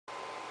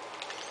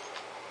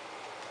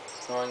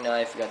Throwing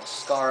knife. We got the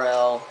Scar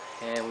L,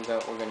 and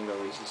we're gonna go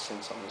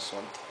resistance on this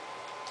one.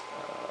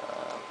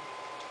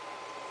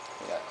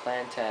 We got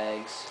clan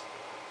tags.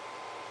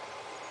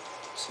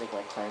 Let's make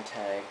my clan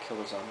tag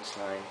Killers on this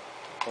 9,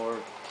 or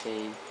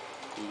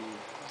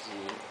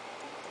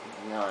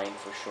KBZ9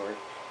 for short.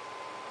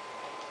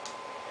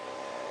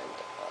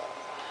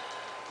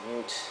 And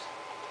mute.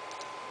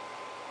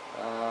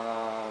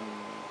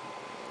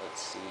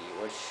 Let's see,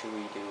 what should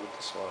we do with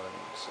this one?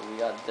 So we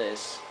got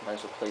this. Might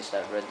as well place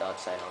that red dot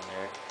sight on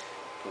there.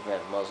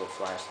 Prevent muzzle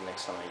flash the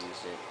next time I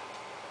use it.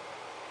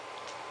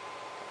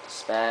 Got the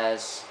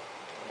Spaz.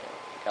 Yeah,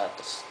 we got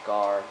the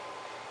Scar.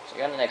 So I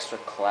got an extra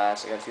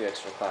class. I got a few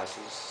extra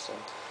classes. So I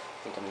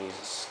think I'm gonna use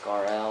the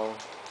Scar L.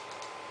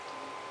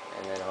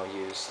 And then I'll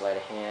use Sleight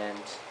of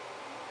Hand,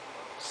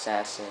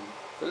 Assassin.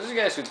 For those of you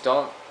guys who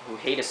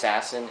hate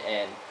Assassin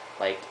and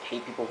like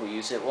hate people who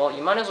use it, well,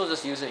 you might as well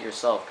just use it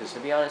yourself, because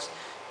to be honest,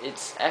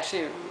 it's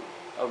actually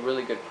a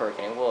really good perk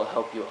and it will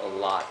help you a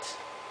lot.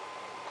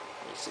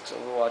 6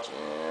 Overwatch,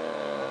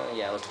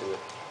 yeah, let's do it.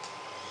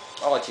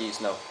 Oh jeez,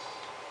 no.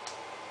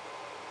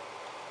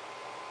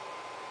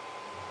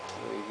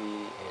 UAV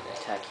and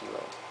attack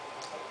helo.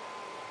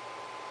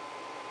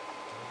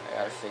 I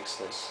gotta fix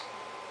this.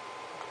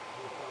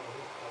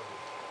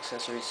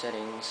 Accessory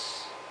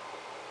settings.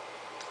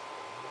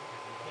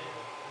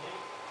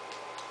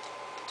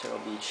 Turtle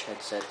Beach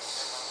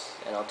headsets,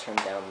 and I'll turn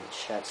down the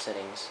chat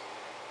settings.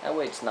 That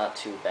way it's not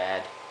too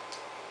bad.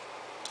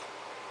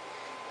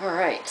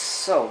 Alright,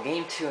 so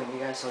game 2, and you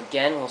guys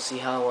again, we'll see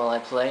how well I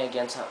play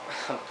against.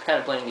 I'm kind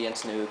of playing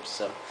against noobs,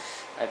 so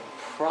I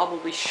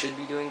probably should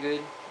be doing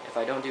good. If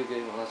I don't do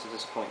good, well, that's a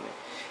disappointment.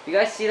 You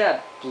guys see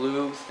that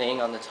blue thing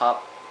on the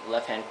top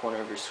left hand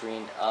corner of your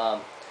screen?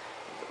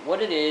 What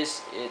it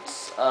is,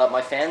 it's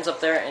my fan's up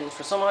there, and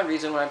for some odd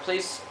reason when I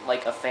place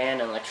like a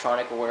fan, an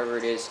electronic or whatever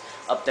it is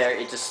up there,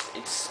 it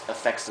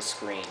affects the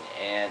screen,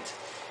 and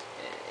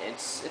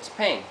it's a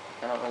pain.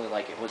 I don't really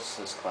like it. What's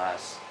this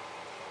class?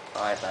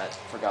 Oh, I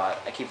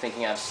forgot. I keep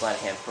thinking I have Sleight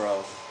of Hand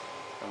Pro.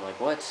 I'm like,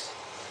 what? So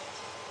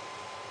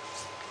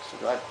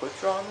do I have Quick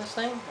Draw on this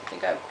thing? I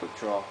think I have Quick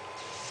Draw.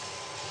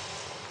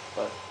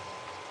 But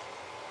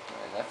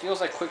that feels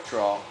like Quick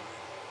Draw.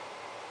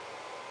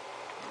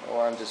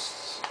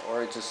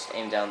 Or it just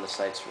aimed down the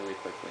sights really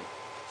quickly.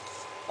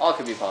 All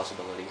could be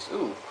possibilities.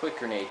 Ooh, quick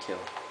grenade kill.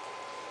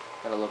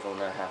 Gotta love when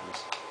that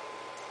happens.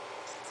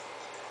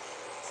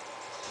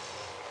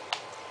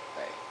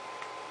 Right.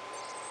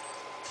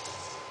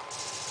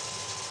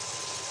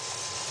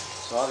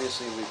 So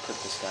obviously we put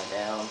this guy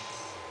down.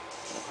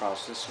 And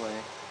across this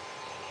way.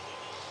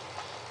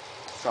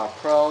 Drop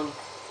prone.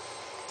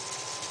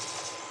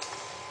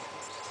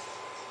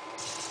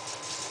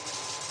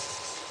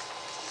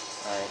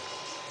 Alright.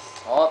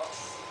 Oh,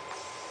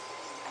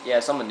 yeah,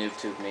 someone noob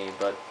tubed me,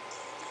 but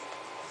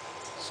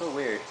so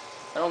weird.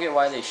 I don't get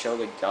why they show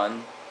the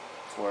gun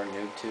for a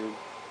noob tube,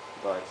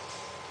 but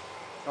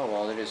oh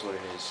well, it is what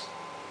it is.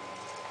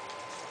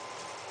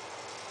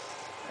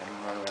 And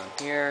run around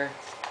here,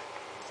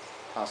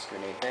 toss a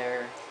grenade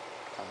there,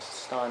 toss a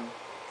stun,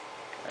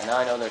 and now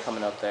I know they're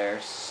coming up there,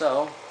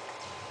 so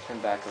turn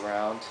back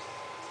around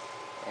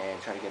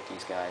and try to get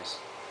these guys.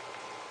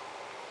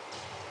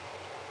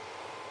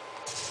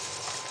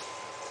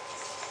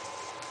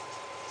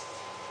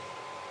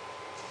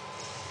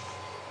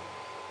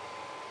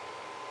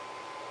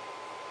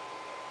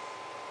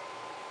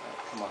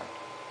 Come on.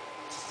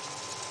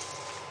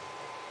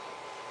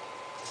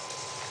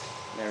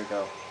 There we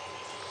go.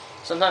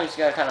 Sometimes you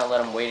gotta kind of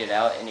let them wait it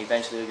out, and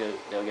eventually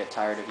they'll get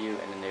tired of you,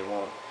 and then they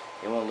won't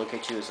look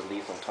at you as a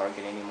lethal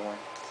target anymore.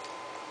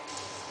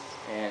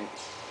 And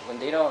when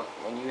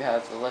you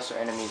have the lesser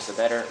enemies, the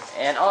better.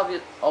 And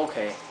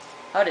okay,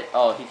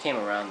 oh, he came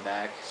around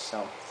back,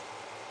 so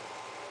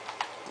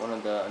one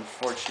of the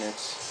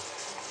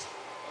unfortunates.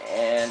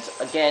 And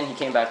again, he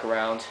came back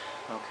around.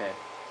 Okay,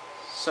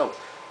 so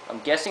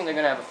I'm guessing they're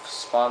gonna have a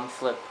spawn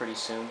flip pretty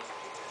soon,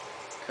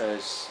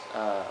 because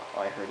oh,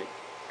 I heard it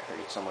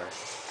somewhere.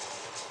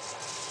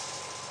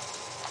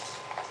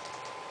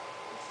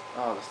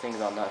 Oh, the thing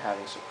about not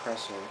having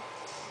suppressor.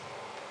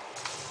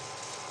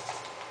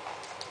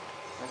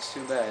 That's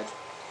too bad.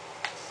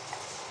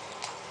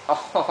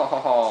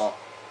 Oh,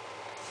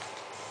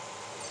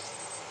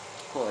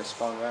 cool! I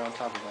spawned right on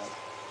top of that.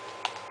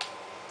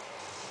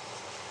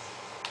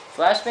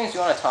 Flashbangs,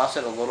 you want to toss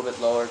it a little bit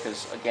lower,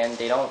 because again,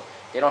 they don't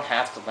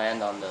have to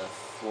land on the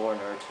floor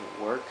in order to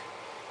work,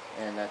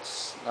 and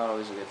that's not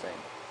always a good thing.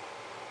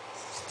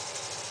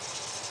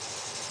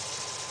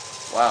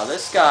 Wow,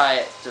 this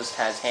guy just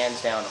has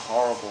hands down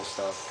horrible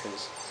stuff,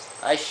 because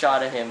I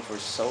shot at him for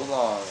so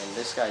long, and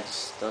this guy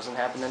just doesn't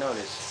happen to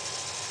notice.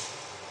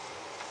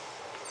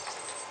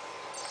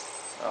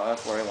 Oh,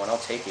 that's where I want. I'll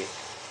take it.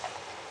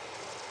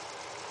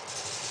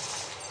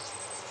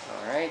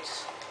 Alright.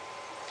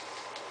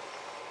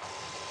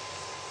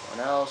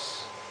 One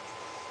else.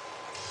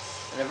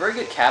 And a very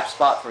good cap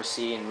spot for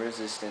C and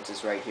resistance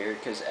is right here,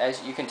 because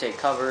as you can take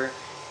cover,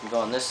 you go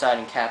on this side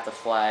and cap the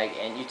flag,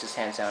 and you just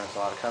hands down it's a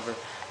lot of cover.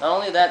 Not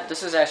only that,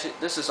 this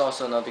is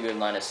also another good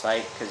line of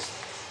sight, because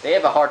they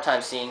have a hard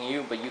time seeing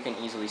you, but you can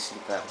easily see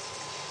them.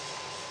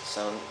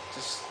 So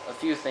just a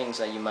few things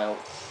that you might,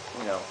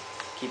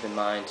 keep in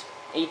mind.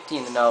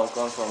 18-0,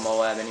 going for a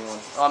Moab. Anyone?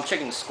 Oh, I'm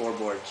checking the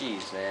scoreboard.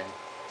 Jeez, man.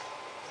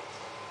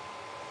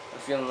 I'm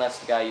feeling that's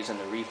the guy using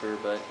the Reaper,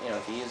 but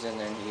if he isn't,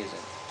 then he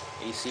isn't.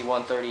 AC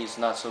 130 is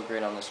not so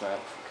great on this map,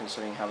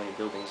 considering how many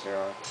buildings there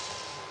are.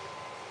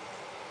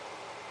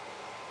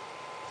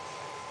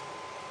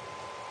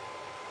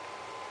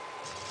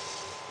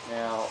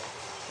 Now,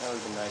 that would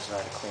have been nice if I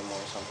had a Claymore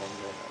or something,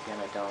 but again,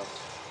 I don't.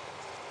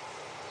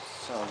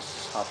 So let's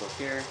just hop up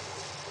here.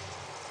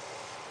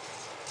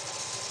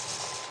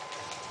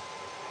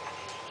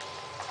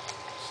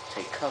 Just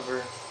take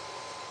cover.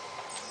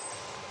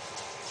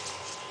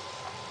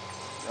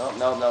 Nope,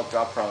 nope, nope,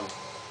 drop prone.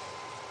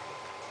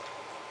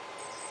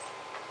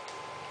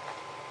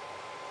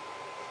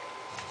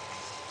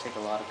 Take a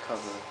lot of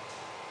cover.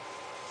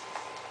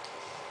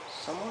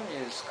 Someone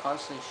is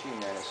constantly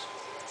shooting at us.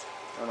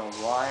 I don't know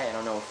why, I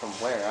don't know from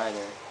where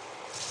either.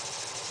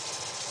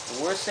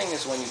 The worst thing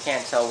is when you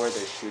can't tell where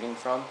they're shooting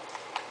from,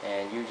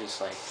 and you're just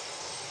like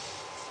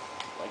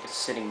a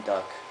sitting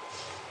duck.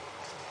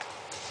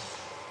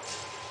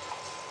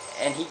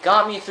 And he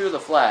got me through the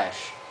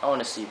flash. I want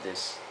to see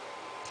this.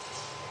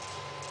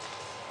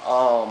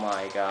 Oh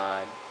my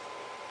god.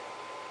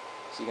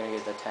 Is he gonna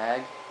get the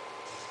tag?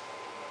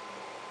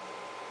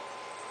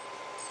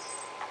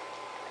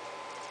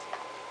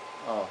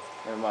 Oh,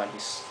 never mind,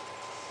 he's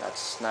got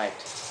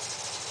sniped.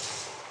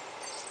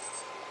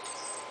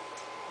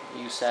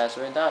 You sass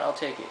red dot, I'll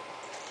take it.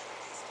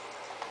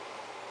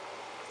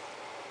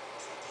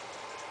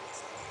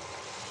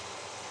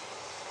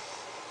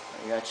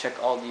 You gotta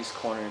check all these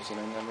corners, you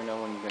never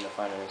know when you're gonna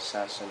find an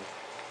assassin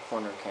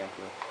corner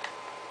camper.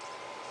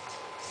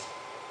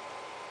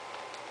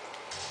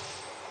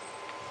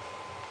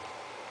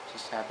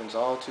 Just happens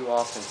all too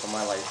often for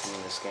my liking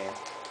in this game.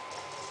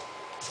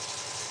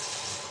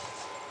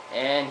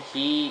 And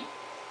he...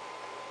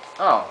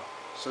 Oh,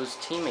 so his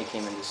teammate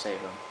came in to save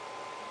him.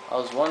 I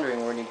was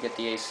wondering where he'd get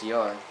the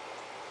ACR.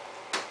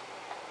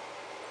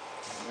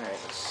 Alright,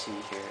 let's see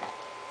here.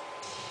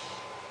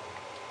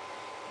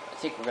 I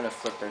think we're gonna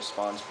flip their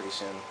spawns pretty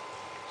soon.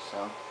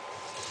 So,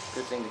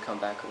 good thing to come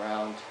back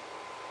around.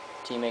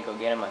 Teammate, go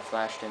get him. I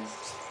flashed him.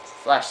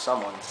 Flashed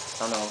someone. I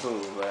don't know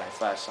who, but I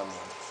flashed someone.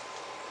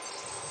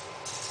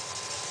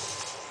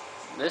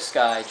 This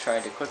guy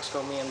tried to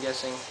quickscope me, I'm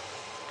guessing.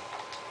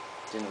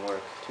 Didn't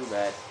work. Too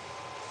bad.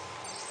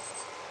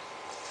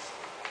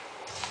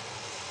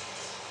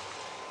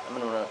 I'm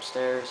gonna run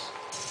upstairs.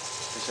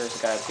 Because there's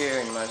a guy up here,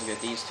 and you might as well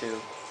get these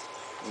two.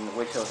 And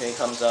wait till he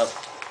comes up.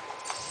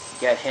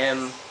 Get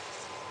him.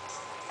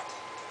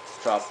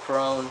 Drop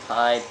prone.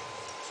 Hide.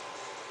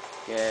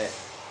 Get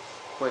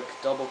quick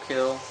double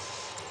kill.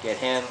 Get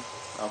him.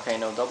 Okay,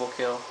 no double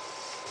kill.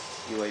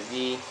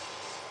 UAV.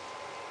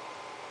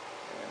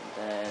 And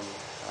then,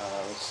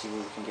 let's see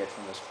what we can get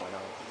from this point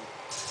on.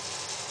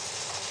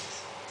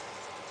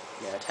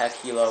 Yeah, attack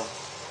helo.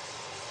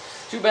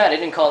 Too bad I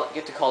didn't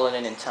get to call it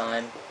in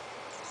time.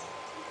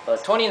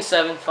 But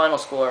 20-7, final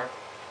score.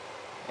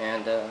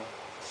 And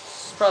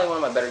it's probably one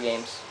of my better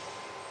games.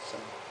 So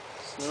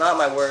it's not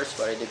my worst,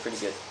 but I did pretty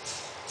good.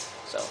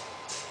 So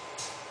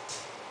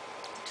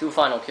 2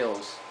 final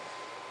kills.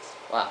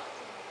 Wow,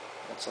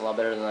 that's a lot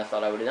better than I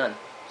thought I would have done.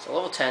 So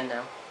level 10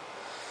 now.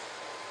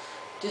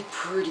 Did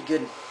pretty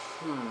good.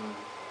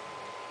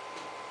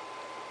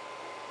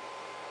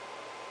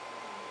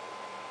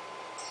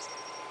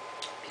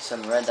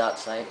 Some red dot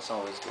sight. It's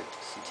always good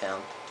to see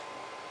town.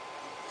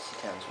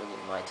 Town's really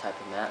my type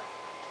of map.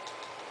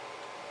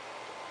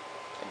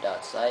 Red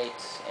dot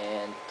sight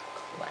and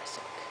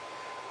classic.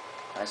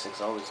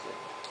 Classic's always good.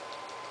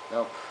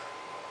 Nope.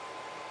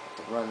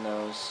 Have to run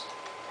those.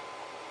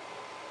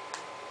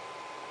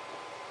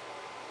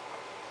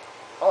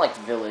 I like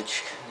the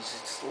village because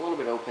it's a little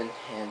bit open,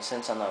 and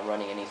since I'm not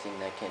running anything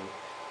that can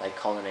like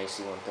call in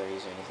AC 130s or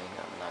anything,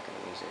 I'm not going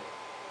to use it.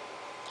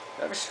 Do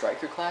I have a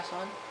striker class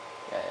on?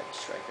 Yeah, I have a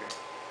striker.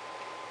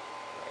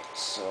 Right,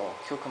 so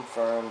kill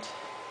confirmed,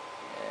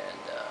 and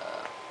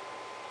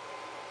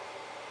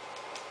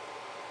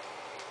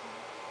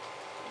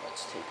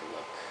let's take a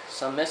look.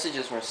 Some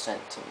messages were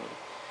sent to me.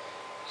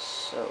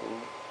 So,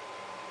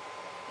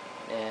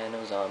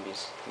 no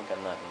zombies. I think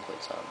I'm not gonna play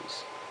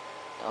zombies.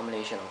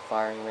 Domination on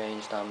firing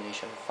range.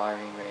 Domination on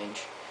firing range.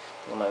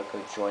 I think I might go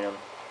join them.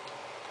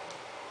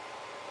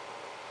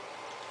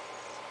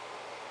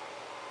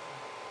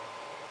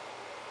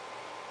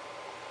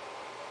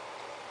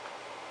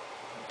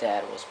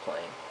 Dad was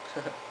playing.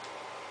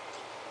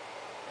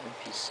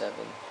 MP7.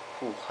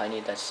 Ooh, I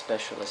need that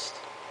specialist.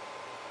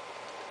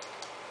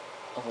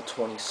 Level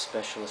 20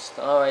 specialist.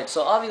 Alright,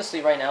 so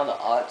obviously right now the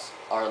odds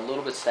are a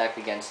little bit stacked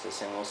against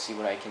us, and we'll see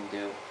what I can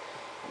do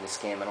in this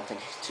game. I don't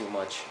think it's too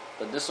much.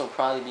 But this will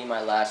probably be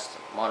my last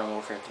Modern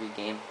Warfare 3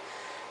 game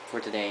for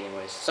today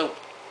anyways. So,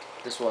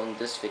 this will end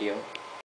this video.